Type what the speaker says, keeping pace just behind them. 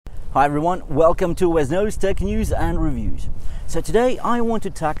Hi everyone, welcome to Wesknows Tech News and Reviews. So today I want to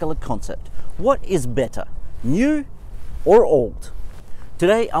tackle a concept. What is better, new or old?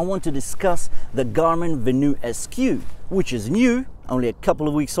 Today I want to discuss the Garmin Venu SQ, which is new, only a couple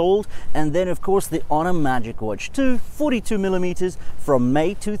of weeks old, and then of course the Honor MagicWatch 2 42mm from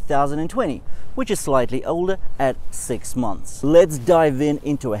May 2020, which is slightly older at 6 months. Let's dive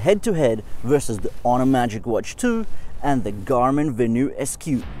into a head-to-head versus the Honor MagicWatch 2 and the Garmin Venu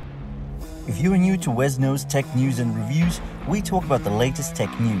SQ. If you are new to Wesknows Tech News and Reviews, we talk about the latest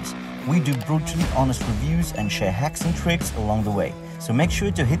tech news. We do brutally honest reviews and share hacks and tricks along the way. So make sure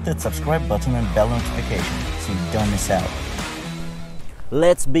to hit that subscribe button and bell notification so you don't miss out.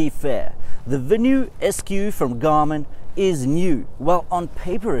 Let's be fair. The Venu SQ from Garmin is new, well, on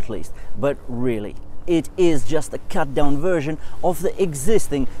paper at least, but really, it is just a cut down version of the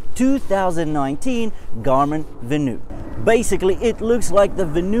existing 2019 Garmin Venu. Basically, it looks like the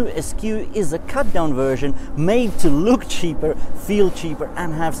Venu SQ is a cut down version made to look cheaper, feel cheaper,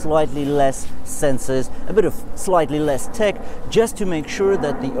 and have slightly less sensors, a bit of slightly less tech, just to make sure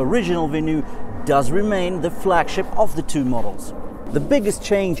that the original Venu does remain the flagship of the two models. The biggest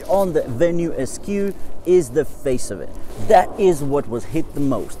change on the Venu SQ is the face of it. That is what was hit the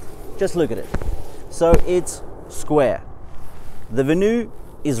most. Just look at it. So it's square. The Venu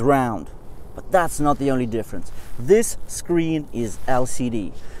is round, but that's not the only difference. This screen is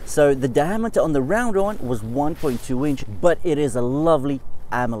LCD. So the diameter on the round one was 1.2 inch, but it is a lovely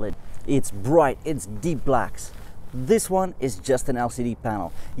AMOLED. It's bright, it's deep blacks. This one is just an LCD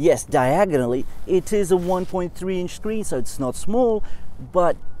panel. Yes, diagonally, it is a 1.3 inch screen, so it's not small,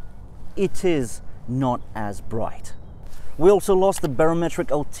 but it is not as bright. We also lost the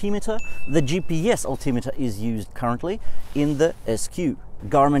barometric altimeter. The GPS altimeter is used currently in the SQ.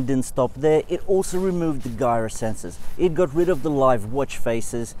 Garmin didn't stop there. It also removed the gyro sensors. It got rid of the live watch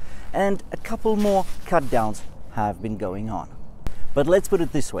faces, and a couple more cut downs have been going on. But let's put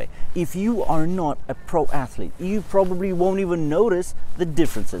it this way, if you are not a pro athlete, you probably won't even notice the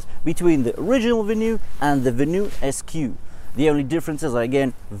differences between the original Venu and the Venu SQ. The only differences are,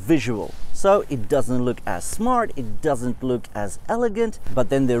 again, visual. So it doesn't look as smart, it doesn't look as elegant, but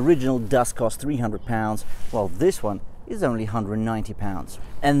then the original does cost £300, while this one is only £190.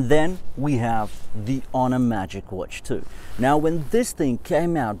 And then we have the Honor MagicWatch 2. Now, when this thing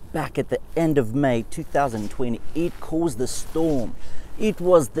came out back at the end of May 2020, it caused a storm. It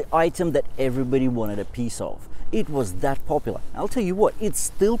was the item that everybody wanted a piece of. It was that popular. I'll tell you what, it's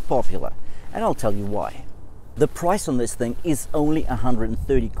still popular, and I'll tell you why. The price on this thing is only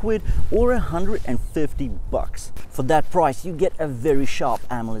 130 quid or 150 bucks. For that price, you get a very sharp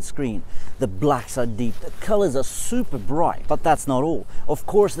AMOLED screen. The blacks are deep, the colors are super bright, but that's not all. Of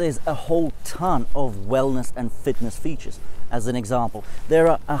course, there's a whole ton of wellness and fitness features. As an example, there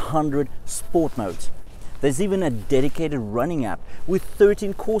are 100 sport modes. There's even a dedicated running app with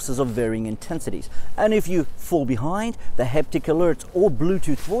 13 courses of varying intensities. And if you fall behind, the haptic alerts or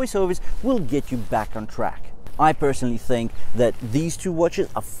Bluetooth voiceovers will get you back on track. I personally think that these two watches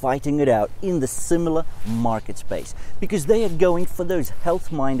are fighting it out in the similar market space because they are going for those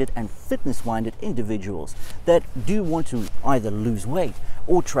health-minded and fitness-minded individuals that do want to either lose weight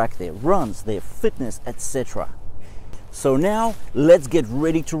or track their runs, their fitness, etc. So now let's get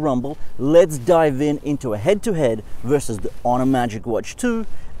ready to rumble. Let's dive into a head-to-head versus the Honor MagicWatch 2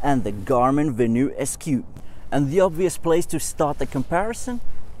 and the Garmin Venu SQ. And the obvious place to start the comparison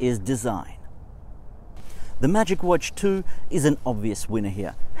is design. The MagicWatch 2 is an obvious winner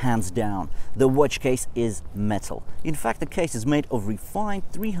here, hands down. The watch case is metal. In fact, the case is made of refined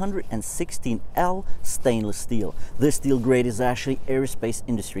 316L stainless steel. This steel grade is actually aerospace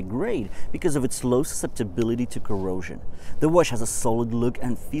industry grade because of its low susceptibility to corrosion. The watch has a solid look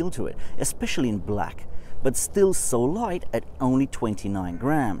and feel to it, especially in black, but still so light at only 29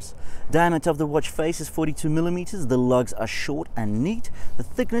 grams. Diameter of the watch face is 42mm, the lugs are short and neat, the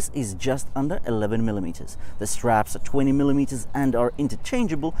thickness is just under 11mm. The straps are 20mm and are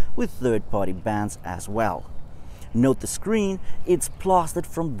interchangeable with third-party bands as well. Note the screen, it's plastered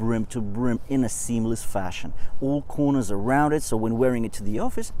from brim to brim in a seamless fashion. All corners are rounded, so when wearing it to the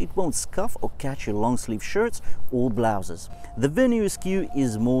office, it won't scuff or catch your long sleeve shirts or blouses. The Venu SQ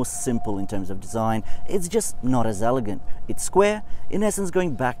is more simple in terms of design, it's just not as elegant. It's square, in essence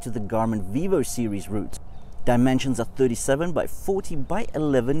going back to the Garmin Vivo series roots. Dimensions are 37 by 40 by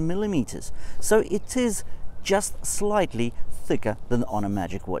 11mm, so it is just slightly thicker than the Honor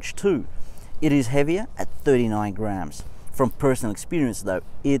MagicWatch 2. It is heavier at 39 grams. From personal experience though,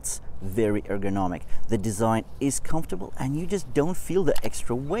 it's very ergonomic. The design is comfortable and you just don't feel the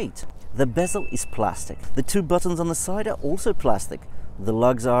extra weight. The bezel is plastic. The two buttons on the side are also plastic. the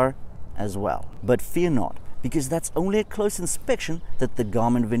lugs are as well. But fear not, because that's only at close inspection that the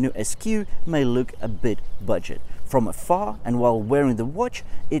Garmin Venu SQ may look a bit budget. From afar and while wearing the watch,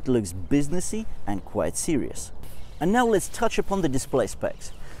 it looks businessy and quite serious. And now let's touch upon the display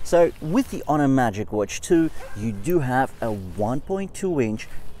specs. So with the Honor MagicWatch 2, you do have a 1.2-inch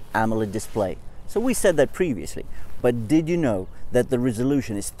AMOLED display. So we said that previously, but did you know that the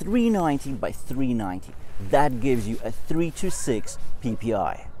resolution is 390 by 390? That gives you a 326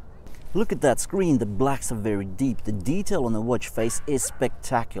 ppi. Look at that screen, the blacks are very deep, the detail on the watch face is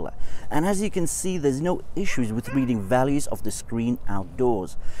spectacular, and as you can see, there's no issues with reading values of the screen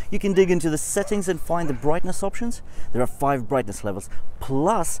outdoors. You can dig into the settings and find the brightness options. There are 5 brightness levels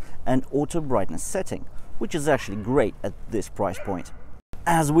plus an auto brightness setting, which is actually great at this price point.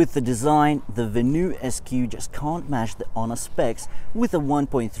 As with the design, the Venu SQ just can't match the Honor specs with a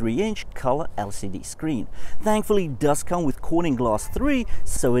 1.3-inch color LCD screen. Thankfully, it does come with Corning Glass 3,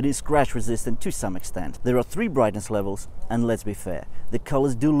 so it is scratch resistant to some extent. There are 3 brightness levels, and let's be fair, the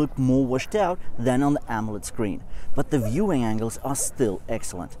colors do look more washed out than on the AMOLED screen, but the viewing angles are still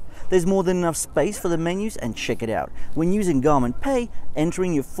excellent. There's more than enough space for the menus, and check it out. When using Garmin Pay,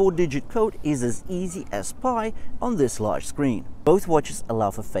 entering your 4-digit code is as easy as pie on this large screen. Both watches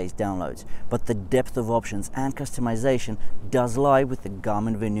allow for face downloads, but the depth of options and customization does lie with the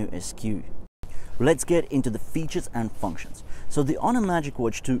Garmin Venu SQ. Let's get into the features and functions. So the Honor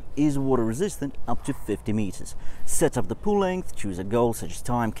MagicWatch 2 is water resistant up to 50 meters. Set up the pull length, choose a goal such as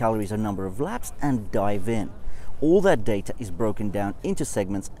time, calories or number of laps, and dive in. All that data is broken down into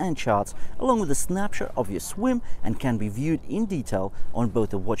segments and charts along with a snapshot of your swim and can be viewed in detail on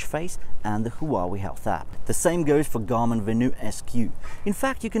both the watch face and the Huawei Health app. The same goes for Garmin Venu SQ. In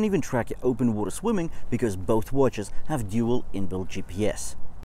fact, you can even track your open water swimming because both watches have dual inbuilt GPS.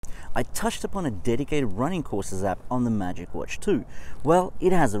 I touched upon a dedicated running courses app on the MagicWatch 2. Well,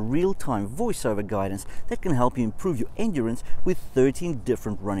 it has a real-time voiceover guidance that can help you improve your endurance with 13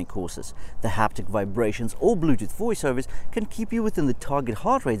 different running courses. The haptic vibrations or Bluetooth voiceovers can keep you within the target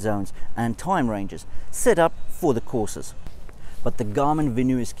heart rate zones and time ranges set up for the courses. But the Garmin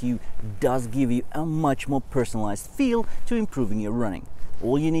Venu SQ does give you a much more personalized feel to improving your running.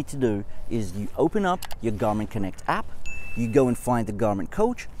 All you need to do is you open up your Garmin Connect app, you go and find the Garmin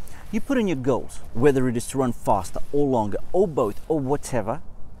Coach, you put in your goals, whether it is to run faster or longer or both or whatever,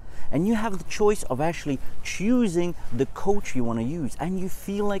 and you have the choice of actually choosing the coach you want to use, and you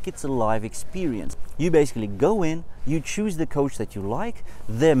feel like it's a live experience. You basically go in, you choose the coach that you like,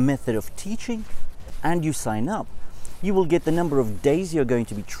 their method of teaching, and you sign up. You will get the number of days you're going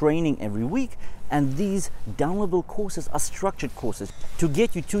to be training every week, and these downloadable courses are structured courses to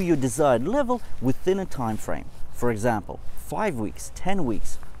get you to your desired level within a time frame. For example, 5 weeks, 10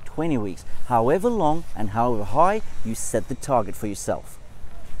 weeks, 20 weeks, however long and however high you set the target for yourself.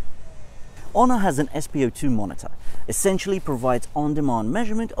 Honor has an SpO2 monitor, essentially provides on-demand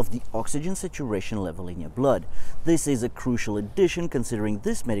measurement of the oxygen saturation level in your blood. This is a crucial addition considering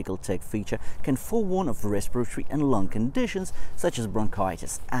this medical tech feature can forewarn of respiratory and lung conditions such as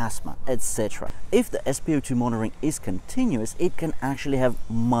bronchitis, asthma, etc. If the SpO2 monitoring is continuous, it can actually have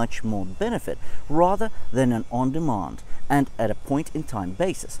much more benefit rather than an on-demand and at a point-in-time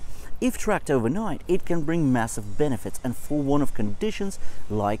basis. If tracked overnight, it can bring massive benefits and forewarn of conditions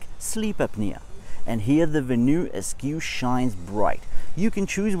like sleep apnea. And here the Venu SQ shines bright. You can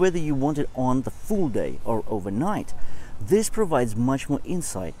choose whether you want it on the full day or overnight. This provides much more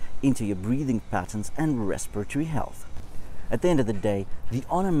insight into your breathing patterns and respiratory health. At the end of the day, the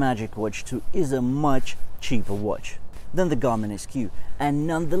Honor MagicWatch 2 is a much cheaper watch than the Garmin SQ, and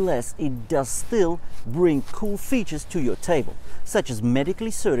nonetheless it does still bring cool features to your table, such as medically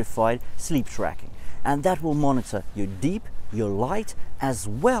certified sleep tracking, and that will monitor your deep, your light, as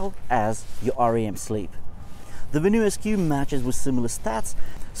well as your REM sleep. The Venu SQ matches with similar stats.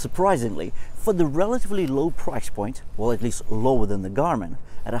 Surprisingly, for the relatively low price point, well, at least lower than the Garmin,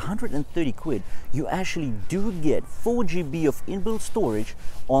 at 130 quid, you actually do get 4 GB of inbuilt storage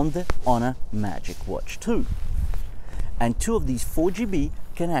on the Honor MagicWatch 2. And 2 of these 4 GB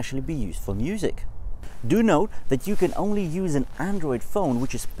can actually be used for music. Do note that you can only use an Android phone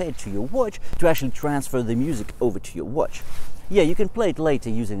which is paired to your watch to actually transfer the music over to your watch. Yeah, you can play it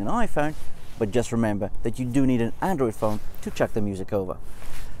later using an iPhone, but just remember that you do need an Android phone to chuck the music over.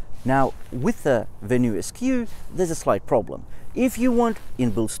 Now, with the Venu SQ, there's a slight problem. If you want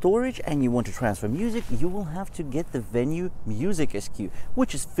inbuilt storage and you want to transfer music, you will have to get the Venu Music SQ,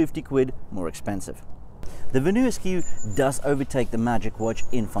 which is 50 quid more expensive. the Venu SQ does overtake the MagicWatch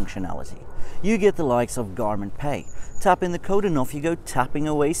in functionality. You get the likes of Garmin Pay. Tap in the code and off you go, tapping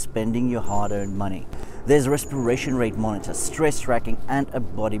away, spending your hard-earned money. There's a respiration rate monitor, stress tracking, and a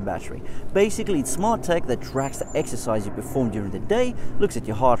body battery. Basically, it's smart tech that tracks the exercise you perform during the day, looks at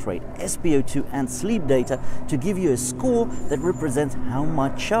your heart rate, SpO2, and sleep data to give you a score that represents how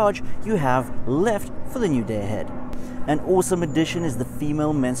much charge you have left for the new day ahead. An awesome addition is the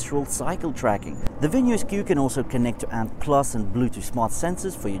female menstrual cycle tracking. The Venu SQ can also connect to Ant Plus and Bluetooth smart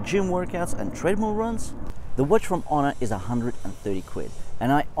sensors for your gym workouts and treadmill runs. The watch from Honor is 130 quid,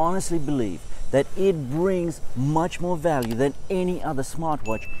 and I honestly believe that it brings much more value than any other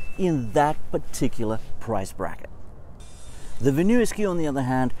smartwatch in that particular price bracket. The Venu SQ, on the other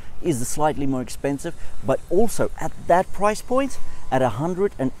hand, is slightly more expensive, but also at that price point, at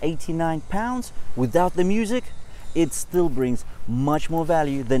 £189 without the music, it still brings much more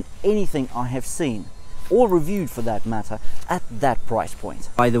value than anything I have seen, or reviewed for that matter, at that price point.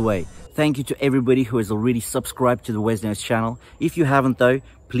 By the way, thank you to everybody who has already subscribed to the Wesknows channel. If you haven't though,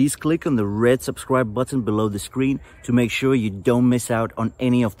 please click on the red subscribe button below the screen to make sure you don't miss out on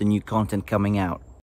any of the new content coming out.